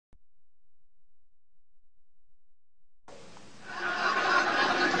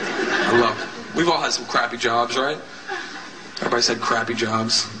had some crappy jobs, right? Everybody said crappy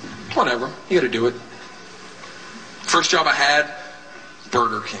jobs. Whatever, you gotta do it. First job I had,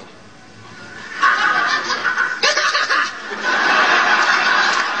 Burger King.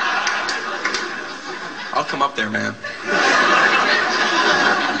 I'll come up there, man.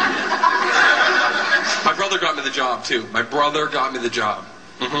 My brother got me the job, too. My brother got me the job.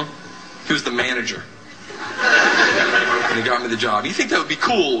 He was the manager. And he got me the job. You think that would be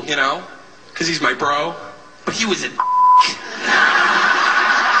cool, you know? Because he's my bro. But he was a He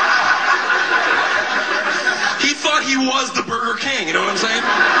thought he was the Burger King, you know what I'm saying?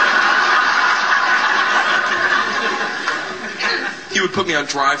 He would put me on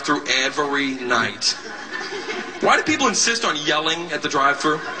drive-thru every night. Why do people insist on yelling at the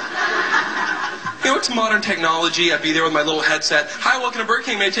drive-thru? You know, it's modern technology. I'd be there with my little headset. Hi, welcome to Burger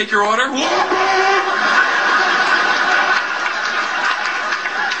King. May I take your order? Sir,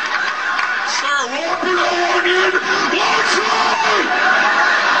 what do you want?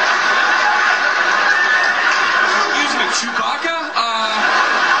 Using a Chewbacca?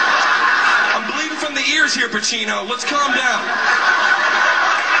 I'm bleeding from the ears here, Pacino. Let's calm down.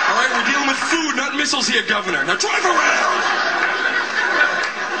 All right, we're dealing with food, not missiles here, Governor. Now drive around!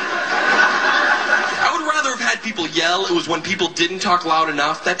 I would rather have had people yell. It was when people didn't talk loud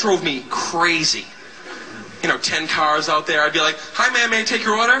enough. That drove me crazy. You know, 10 cars out there. I'd be like, hi, ma'am, may I take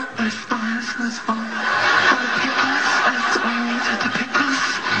your order?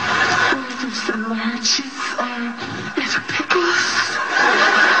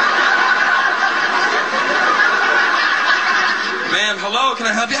 Ma'am, hello, can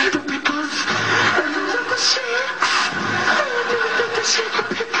I help you?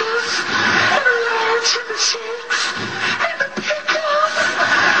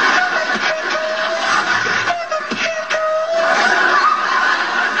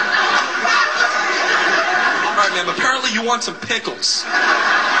 Alright, ma'am, apparently you want some pickles.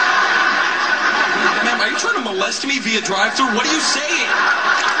 Ma'am, are you trying to molest me via drive-thru? What are you saying?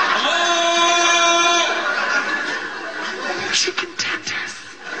 Hello? Chicken tenders.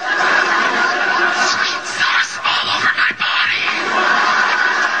 Sweet sauce all over my body.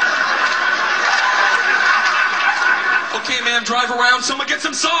 Okay, ma'am, drive around. Someone get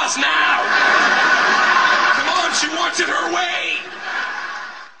some sauce now. Come on, she wants it her way.